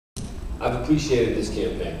I've appreciated this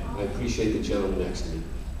campaign. I appreciate the gentleman next to me.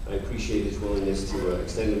 I appreciate his willingness to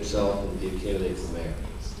extend himself and be a candidate for mayor.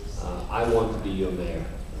 I want to be your mayor.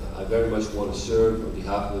 I very much want to serve on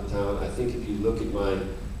behalf of the town. I think if you look at my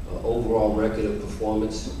overall record of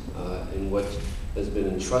performance and what has been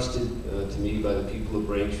entrusted to me by the people of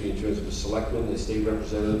Braintree in terms of a selectman, a state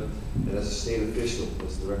representative, and as a state official,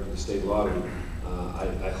 as the director of the state lottery,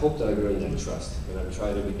 I hope that I've earned that trust, and I've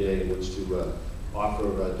tried every day in which to offer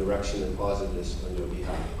direction and positiveness on your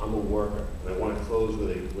behalf. I'm a worker, and I want to close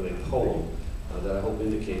with a poem that I hope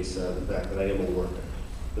indicates the fact that I am a worker.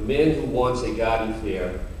 The man who wants a garden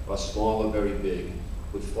fair, or small or very big,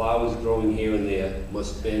 with flowers growing here and there,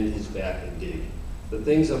 must bend his back and dig. The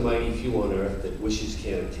things are mighty few on earth that wishes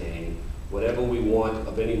can't attain. Whatever we want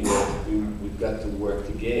of any work, we've got to work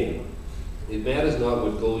to gain. It matters not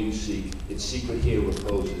what goal you seek, its secret here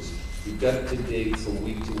reposes. You've got to dig from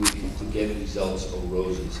week to week to get results or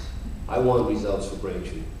roses. I want results for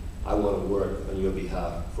Braintree. I want to work on your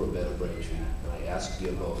behalf for a better Braintree. And I ask for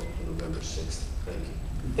your vote on November 6th. Thank you.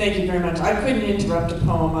 Thank you very much. I couldn't interrupt a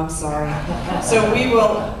poem, I'm sorry. So we will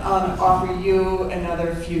offer you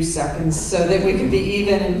another few seconds so that we can be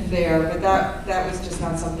even and fair, but that was just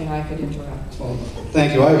not something I could interrupt. Well,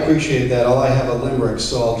 thank you, I appreciate that. All I have are limericks,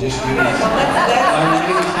 so I'll just use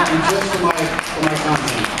just for my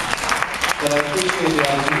content. But I appreciate the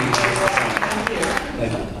opportunity.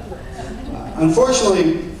 Thank you. Unfortunately,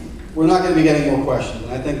 we're not going to be getting more questions,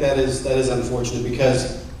 and I think that is unfortunate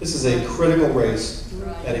because this is a critical race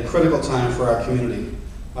at a critical time for our community.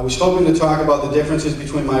 I was hoping to talk about the differences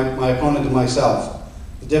between my opponent and myself,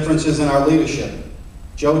 the differences in our leadership.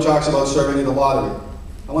 Joe talks about serving in the lottery.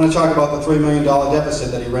 I want to talk about the $3 million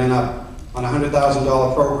deficit that he ran up on a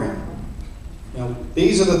 $100,000 program. You know,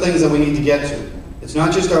 these are the things that we need to get to. It's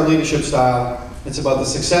not just our leadership style, it's about the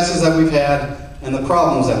successes that we've had and the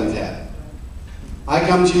problems that we've had. I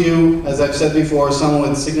come to you, as I've said before, someone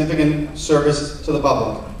with significant service to the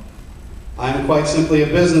public. I am quite simply a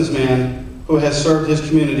businessman who has served his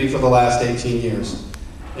community for the last 18 years.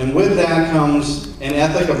 And with that comes an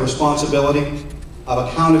ethic of responsibility, of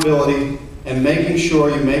accountability, and making sure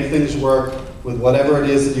you make things work with whatever it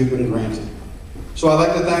is that you've been granted. So I'd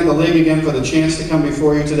like to thank the League again for the chance to come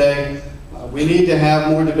before you today. We need to have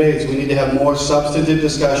more debates. We need to have more substantive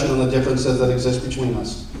discussion on the differences that exist between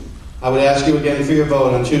us. I would ask you again for your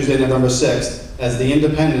vote on Tuesday, November 6th as the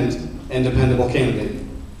independent and dependable candidate.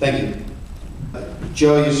 Thank you.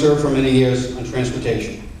 Joe, you served for many years on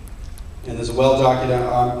transportation, and there's a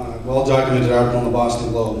well-documented article in the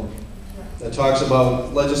Boston Globe that talks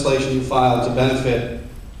about legislation you filed to benefit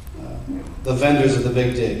the vendors of the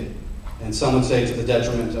Big Dig, and some would say to the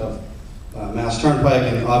detriment of Mass Turnpike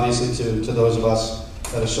and obviously to those of us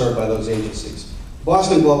that are served by those agencies. The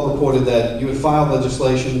Boston Globe reported that you had filed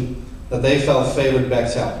legislation that they felt favored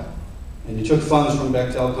Bechtel, and you took funds from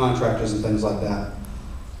Bechtel contractors and things like that.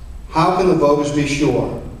 How can the voters be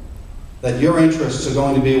sure that your interests are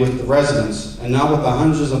going to be with the residents and not with the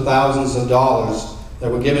hundreds of thousands of dollars that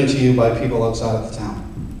were given to you by people outside of the town?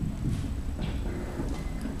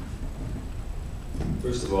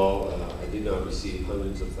 First of all, I did not receive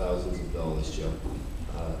hundreds of thousands of dollars, Joe.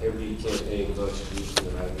 Every campaign contribution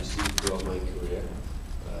that I've received throughout my career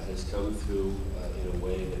has come through in a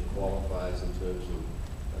way that qualifies in terms of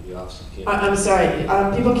the Office of Campaign. I'm sorry,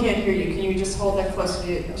 people can't hear you. Can you just hold that closer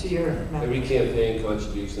to your mouth? Every campaign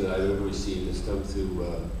contribution that I've ever received has come through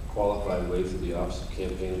a qualified way through the Office of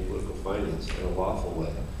Campaign and Political Finance in a lawful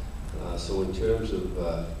way. So in terms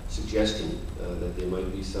of suggesting that there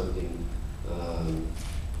might be something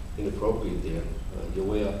inappropriate there, you're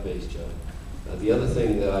way off base, Joe. The other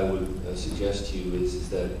thing that I would suggest to you is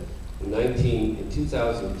that in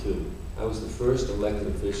 2002, I was the first elected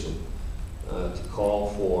official to call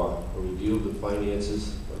for a review of the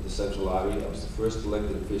finances of the Central Artery. I was the first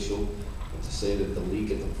elected official to say that the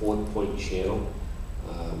leak at the Fourth Point Channel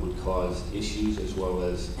would cause issues as well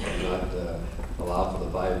as not allow for the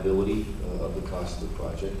viability of the cost of the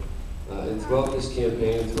project. And throughout this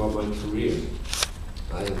campaign and throughout my career,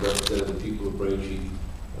 I have represented the people of Braintree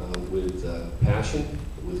with passion,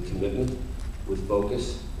 with commitment, with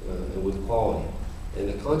focus, and with quality. And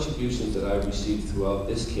the contributions that I've received throughout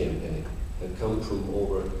this campaign have come from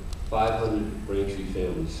over 500 Braintree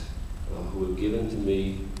families who have given to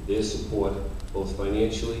me their support, both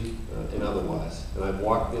financially and otherwise. And I've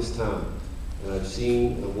walked this town, and I've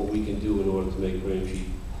seen what we can do in order to make Braintree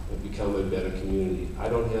become a better community. I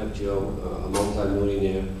don't have, Joe, a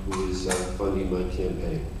multi-millionaire who is funding my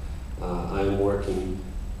campaign. I am working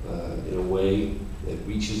in a way that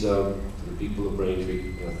reaches out to the people of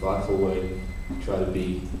Braintree in a thoughtful way to try to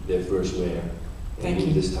be their first mayor. Thank move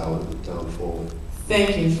you. this town forward.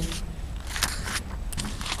 Thank you.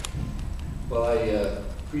 Well, I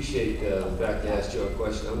appreciate the fact I asked you a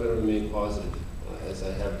question. I'm going to remain positive, as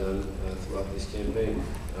I have done throughout this campaign.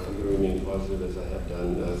 I'm going to remain positive as I have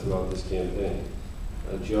done throughout this campaign.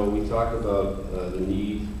 Joe, we talked about the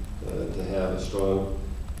need to have a strong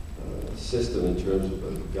system in terms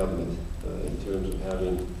of government, in terms of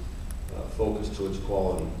having focus towards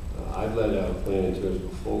quality. I've laid out a plan in terms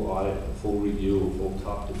of a full audit, a full review, a full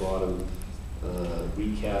top-to-bottom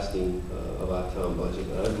recasting of our town budget.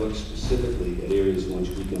 And I've looked specifically at areas in which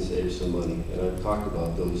we can save some money, and I've talked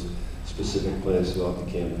about those specific plans throughout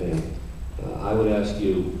the campaign. I would ask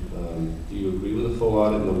you, do you agree with a full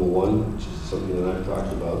audit, number one, which is something that I've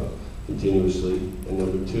talked about continuously, and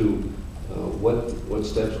number two, what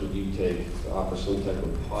steps would you take to offer some type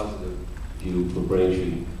of positive view for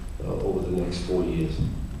Braintree over the next 4 years?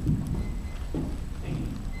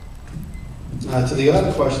 To the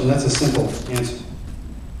other question, that's a simple answer.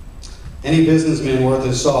 Any businessman worth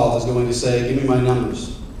his salt is going to say, give me my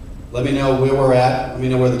numbers. Let me know where we're at, let me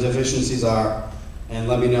know where the deficiencies are, and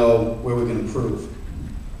let me know where we can improve.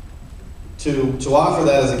 To offer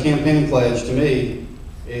that as a campaign pledge, to me,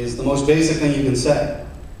 is the most basic thing you can say.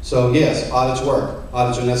 So yes, audits work,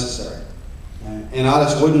 audits are necessary. And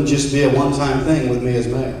audits wouldn't just be a one-time thing with me as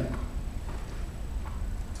mayor.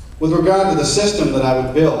 With regard to the system that I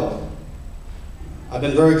would build, I've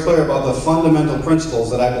been very clear about the fundamental principles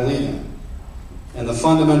that I believe in and the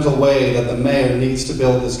fundamental way that the mayor needs to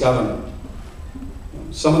build this government.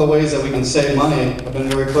 Some of the ways that we can save money I've been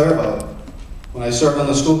very clear about. When I served on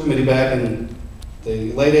the school committee back in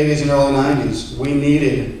the late 80s and early 90s, we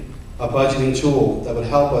needed a budgeting tool that would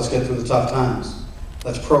help us get through the tough times.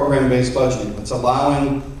 That's program-based budgeting. That's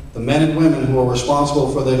allowing the men and women who are responsible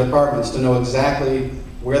for their departments to know exactly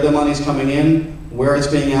where the money's coming in, where it's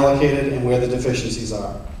being allocated, and where the deficiencies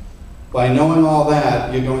are. By knowing all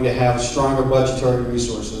that, you're going to have stronger budgetary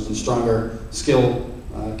resources and stronger skill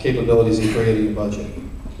capabilities in creating a budget.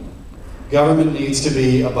 Government needs to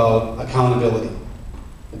be about accountability.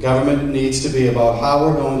 The government needs to be about how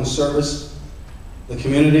we're going to service the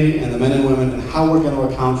community and the men and women and how we're going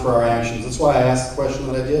to account for our actions. That's why I asked the question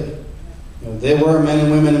that I did. There were men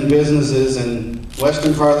and women in businesses in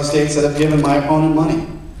western part of the states that have given my opponent money.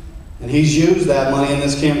 And he's used that money in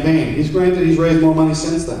this campaign. He's raised more money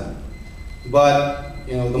since then. But,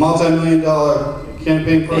 the multi-million-dollar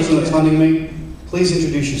campaign person that's funding me, please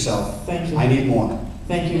introduce yourself. Thank you. I need more.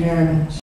 Thank you very much.